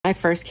I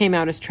first came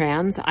out as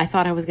trans, I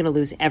thought I was going to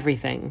lose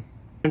everything.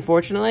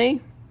 Unfortunately,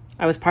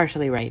 I was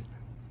partially right.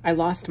 I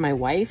lost my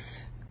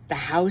wife, the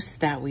house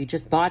that we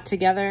just bought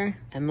together,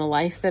 and the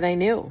life that I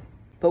knew.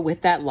 But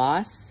with that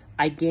loss,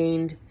 I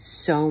gained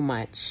so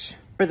much.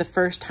 For the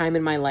first time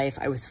in my life,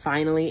 I was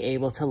finally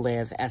able to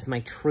live as my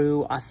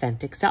true,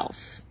 authentic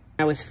self.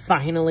 I was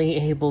finally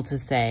able to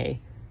say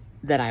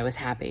that I was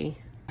happy.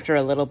 After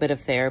a little bit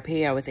of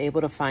therapy, I was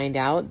able to find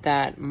out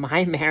that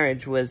my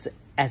marriage was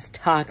as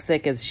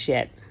toxic as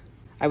shit.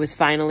 I was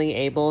finally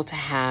able to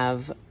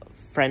have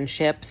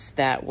friendships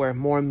that were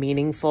more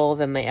meaningful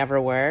than they ever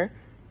were.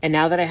 And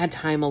now that I had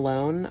time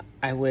alone,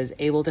 I was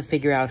able to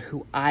figure out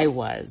who I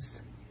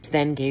was, which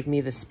then gave me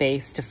the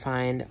space to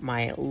find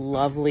my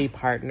lovely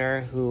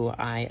partner who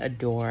I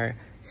adore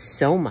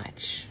so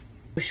much.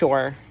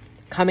 Sure,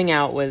 coming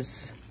out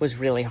was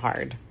really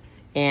hard.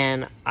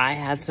 And I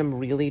had some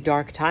really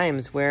dark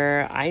times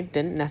where I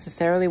didn't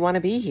necessarily want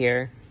to be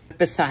here.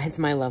 Besides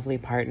my lovely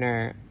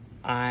partner,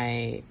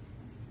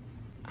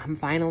 I'm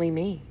finally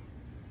me.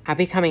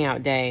 Happy coming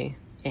out day,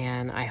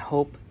 and I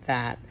hope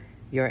that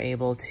you're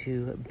able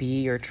to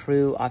be your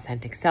true,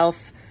 authentic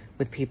self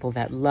with people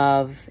that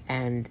love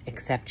and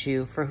accept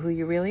you for who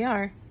you really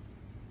are.